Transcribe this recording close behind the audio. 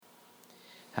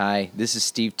Hi, this is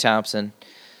Steve Thompson.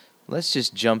 Let's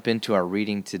just jump into our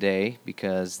reading today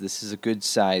because this is a good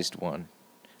sized one.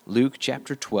 Luke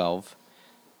chapter 12,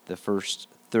 the first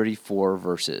 34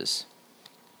 verses.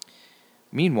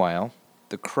 Meanwhile,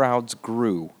 the crowds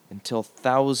grew until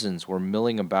thousands were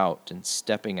milling about and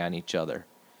stepping on each other.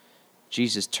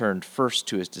 Jesus turned first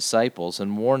to his disciples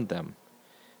and warned them,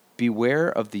 "Beware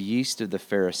of the yeast of the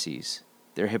Pharisees,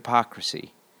 their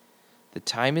hypocrisy. The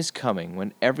time is coming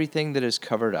when everything that is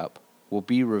covered up will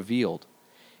be revealed,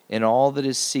 and all that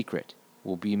is secret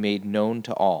will be made known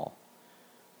to all.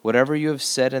 Whatever you have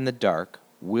said in the dark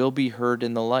will be heard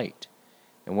in the light,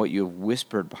 and what you have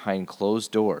whispered behind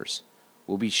closed doors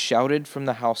will be shouted from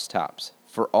the housetops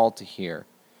for all to hear."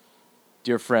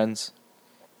 Dear friends,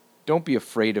 don't be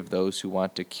afraid of those who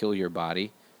want to kill your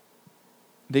body.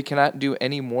 They cannot do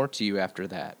any more to you after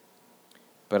that.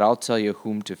 But I'll tell you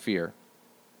whom to fear.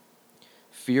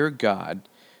 Fear God,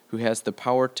 who has the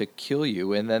power to kill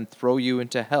you and then throw you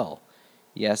into hell.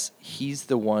 Yes, he's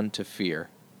the one to fear.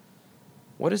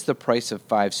 What is the price of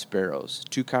 5 sparrows?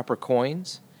 2 copper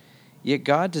coins? Yet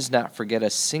God does not forget a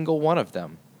single one of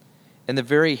them, and the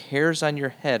very hairs on your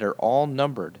head are all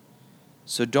numbered.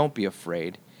 So don't be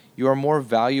afraid. You are more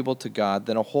valuable to God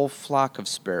than a whole flock of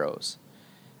sparrows.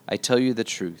 I tell you the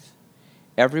truth.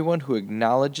 Everyone who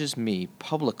acknowledges me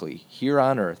publicly here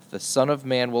on earth, the Son of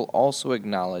Man will also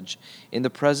acknowledge in the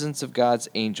presence of God's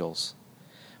angels.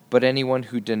 But anyone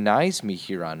who denies me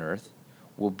here on earth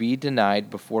will be denied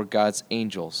before God's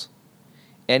angels.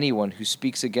 Anyone who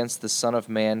speaks against the Son of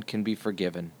Man can be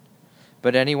forgiven,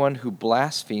 but anyone who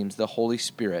blasphemes the Holy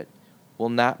Spirit will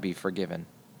not be forgiven.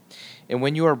 And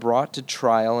when you are brought to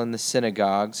trial in the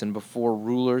synagogues and before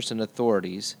rulers and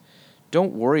authorities,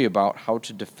 don't worry about how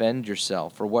to defend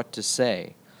yourself or what to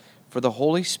say, for the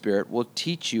Holy Spirit will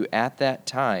teach you at that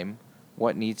time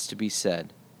what needs to be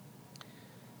said.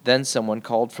 Then someone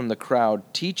called from the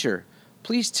crowd, "Teacher,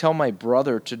 please tell my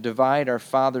brother to divide our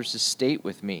father's estate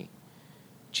with me."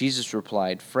 Jesus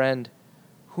replied, "Friend,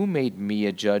 who made me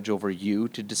a judge over you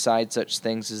to decide such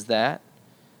things as that?"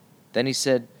 Then he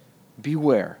said,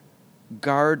 "Beware,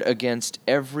 guard against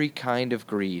every kind of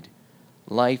greed.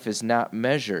 Life is not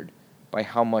measured by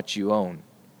how much you own."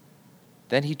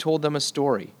 Then he told them a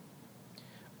story.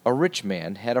 A rich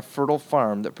man had a fertile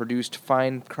farm that produced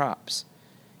fine crops.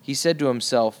 He said to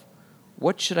himself,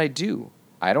 "What should I do?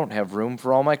 I don't have room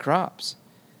for all my crops."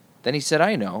 Then he said,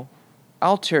 "I know.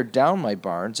 I'll tear down my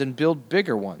barns and build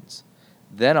bigger ones.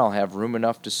 Then I'll have room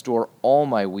enough to store all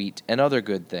my wheat and other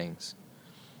good things.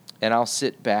 And I'll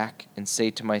sit back and say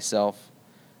to myself,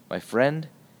 'My friend,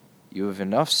 you have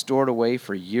enough stored away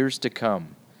for years to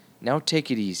come. Now take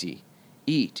it easy.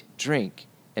 Eat, drink,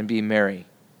 and be merry.'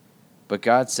 But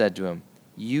God said to him,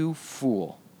 'You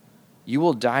fool, you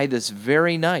will die this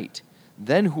very night.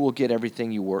 Then who will get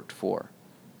everything you worked for?'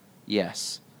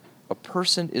 Yes, a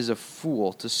person is a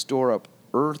fool to store up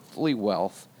earthly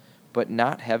wealth, but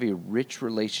not have a rich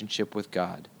relationship with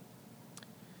God."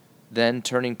 Then,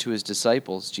 turning to his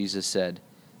disciples, Jesus said,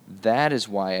 "That is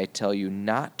why I tell you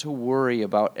not to worry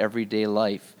about everyday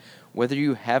life, whether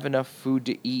you have enough food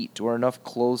to eat or enough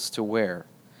clothes to wear.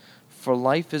 For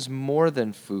life is more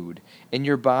than food, and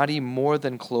your body more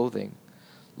than clothing.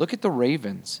 Look at the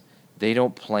ravens. They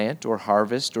don't plant or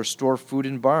harvest or store food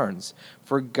in barns,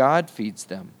 for God feeds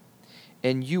them.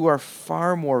 And you are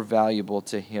far more valuable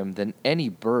to him than any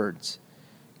birds.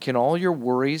 Can all your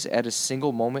worries add a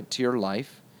single moment to your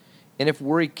life? And if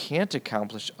worry can't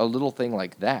accomplish a little thing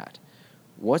like that,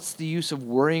 what's the use of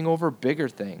worrying over bigger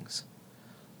things?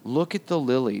 Look at the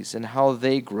lilies and how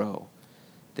they grow.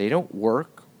 They don't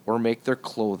work or make their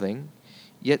clothing,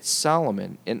 yet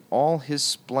Solomon in all his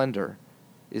splendor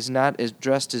is not as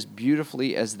dressed as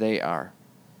beautifully as they are.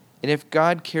 And if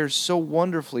God cares so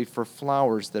wonderfully for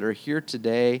flowers that are here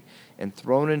today and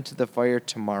thrown into the fire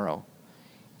tomorrow,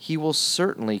 he will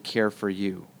certainly care for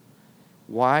you.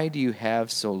 Why do you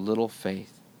have so little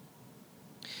faith?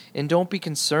 And don't be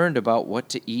concerned about what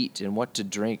to eat and what to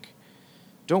drink.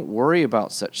 Don't worry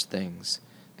about such things.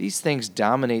 These things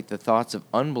dominate the thoughts of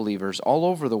unbelievers all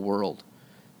over the world.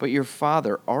 But your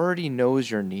Father already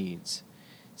knows your needs.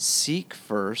 Seek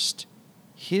first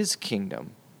his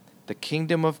kingdom, the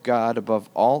kingdom of God above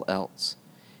all else,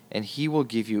 and he will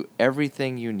give you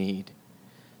everything you need.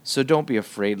 So don't be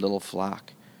afraid, little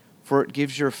flock, for it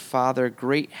gives your Father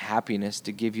great happiness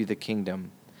to give you the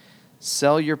kingdom.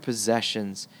 Sell your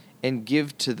possessions and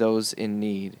give to those in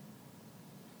need.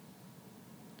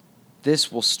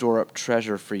 This will store up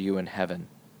treasure for you in heaven.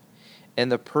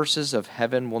 And the purses of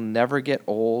heaven will never get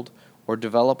old or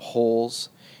develop holes.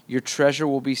 Your treasure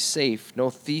will be safe. No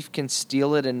thief can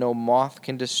steal it, and no moth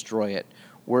can destroy it.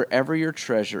 Wherever your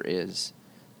treasure is,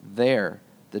 there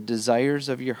the desires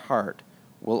of your heart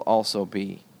will also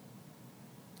be.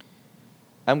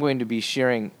 I'm going to be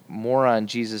sharing more on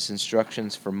Jesus'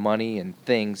 instructions for money and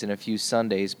things in a few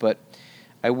Sundays, but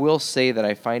I will say that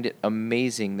I find it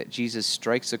amazing that Jesus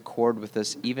strikes a chord with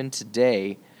us even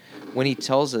today when he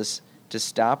tells us to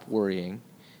stop worrying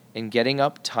and getting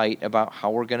uptight about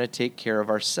how we're going to take care of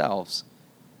ourselves.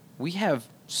 We have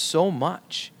so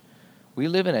much. We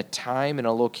live in a time and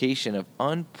a location of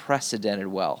unprecedented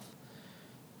wealth.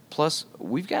 Plus,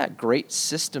 we've got great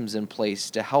systems in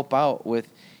place to help out with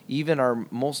even our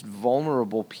most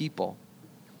vulnerable people.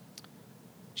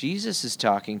 Jesus is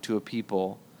talking to a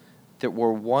people that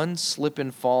were one slip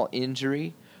and fall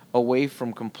injury away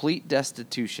from complete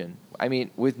destitution. I mean,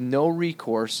 with no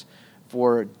recourse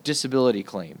for disability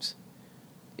claims.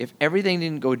 If everything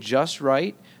didn't go just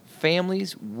right,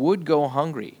 families would go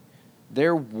hungry.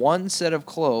 Their one set of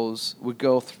clothes would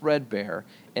go threadbare,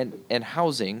 and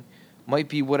housing might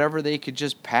be whatever they could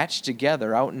just patch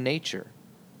together out in nature.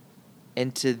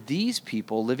 And to these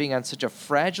people living on such a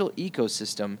fragile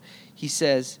ecosystem, he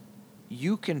says,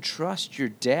 you can trust your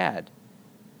dad.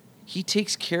 He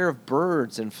takes care of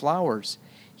birds and flowers.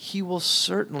 He will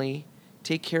certainly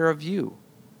take care of you.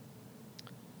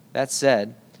 That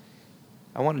said,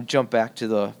 I want to jump back to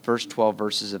the first 12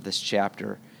 verses of this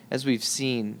chapter. As we've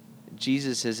seen,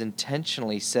 Jesus has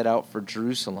intentionally set out for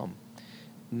Jerusalem,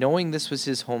 knowing this was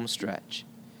his home stretch.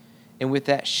 And with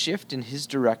that shift in his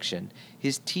direction,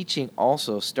 his teaching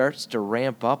also starts to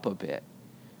ramp up a bit.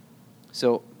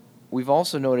 So we've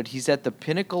also noted he's at the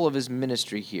pinnacle of his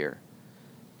ministry here.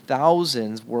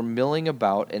 Thousands were milling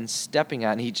about and stepping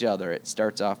on each other, it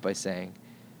starts off by saying.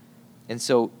 And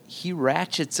so he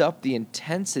ratchets up the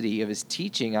intensity of his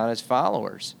teaching on his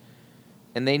followers.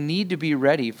 And they need to be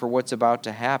ready for what's about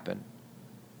to happen.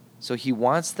 So he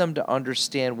wants them to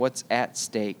understand what's at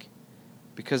stake,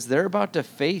 because they're about to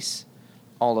face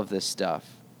all of this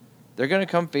stuff. They're going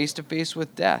to come face to face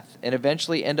with death and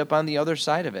eventually end up on the other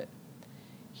side of it.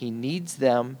 He needs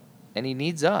them, and he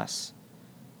needs us,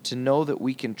 to know that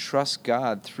we can trust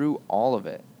God through all of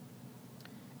it.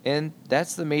 And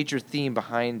that's the major theme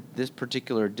behind this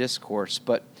particular discourse.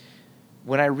 But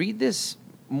when I read this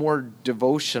more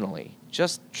devotionally,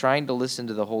 just trying to listen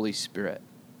to the Holy Spirit,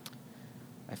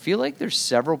 I feel like there's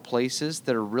several places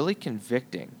that are really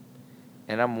convicting.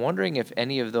 And I'm wondering if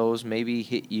any of those maybe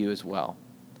hit you as well.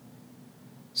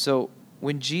 So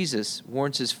when Jesus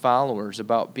warns his followers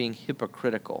about being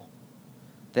hypocritical,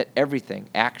 that everything,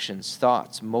 actions,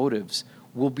 thoughts, motives,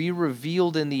 will be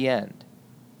revealed in the end,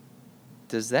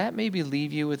 does that maybe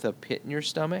leave you with a pit in your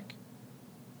stomach?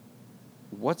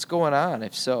 What's going on,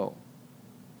 if so?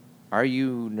 Are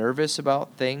you nervous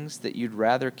about things that you'd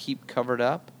rather keep covered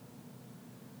up?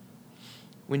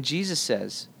 When Jesus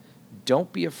says,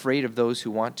 don't be afraid of those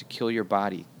who want to kill your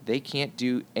body, they can't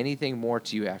do anything more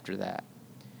to you after that,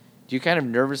 do you kind of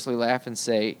nervously laugh and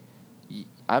say,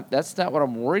 that's not what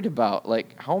I'm worried about?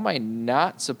 Like, how am I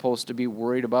not supposed to be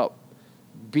worried about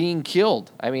being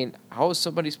killed? I mean, how is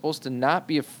somebody supposed to not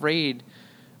be afraid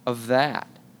of that?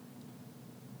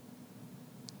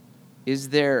 Is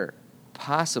there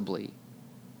possibly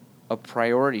a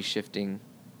priority shifting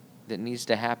that needs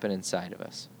to happen inside of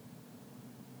us?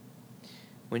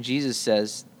 When Jesus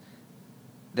says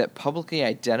that publicly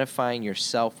identifying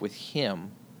yourself with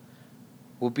him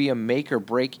will be a make or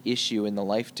break issue in the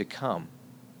life to come,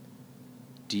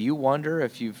 do you wonder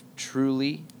if you've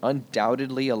truly,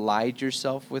 undoubtedly allied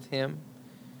yourself with him?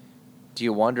 Do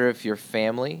you wonder if your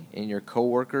family and your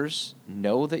coworkers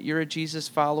know that you're a Jesus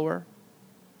follower?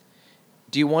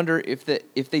 Do you wonder if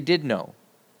they did know,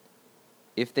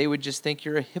 if they would just think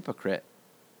you're a hypocrite?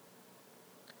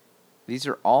 These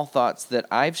are all thoughts that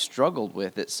I've struggled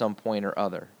with at some point or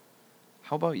other.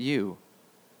 How about you?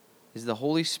 Is the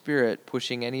Holy Spirit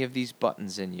pushing any of these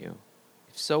buttons in you?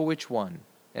 If so, which one?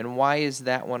 And why is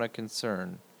that one a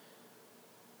concern?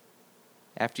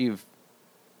 After you've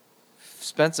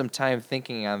spent some time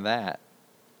thinking on that,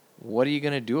 what are you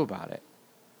going to do about it?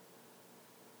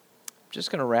 I'm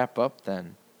just going to wrap up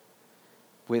then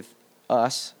with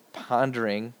us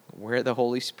pondering where the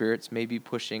Holy Spirit's may be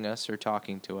pushing us or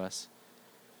talking to us,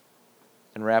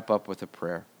 and wrap up with a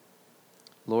prayer.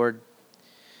 Lord,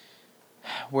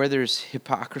 where there's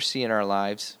hypocrisy in our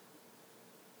lives,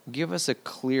 give us a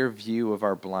clear view of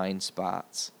our blind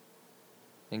spots,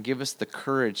 and give us the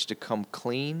courage to come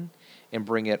clean and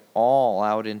bring it all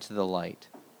out into the light.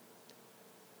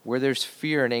 Where there's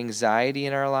fear and anxiety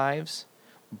in our lives,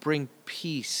 bring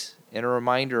peace and a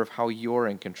reminder of how you're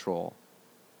in control.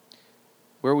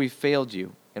 Where we failed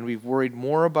you and we've worried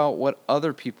more about what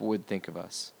other people would think of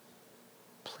us,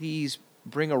 please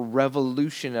bring a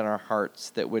revolution in our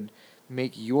hearts that would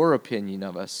make your opinion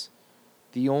of us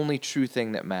the only true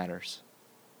thing that matters.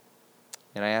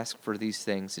 And I ask for these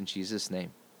things in Jesus'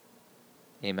 name.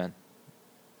 Amen.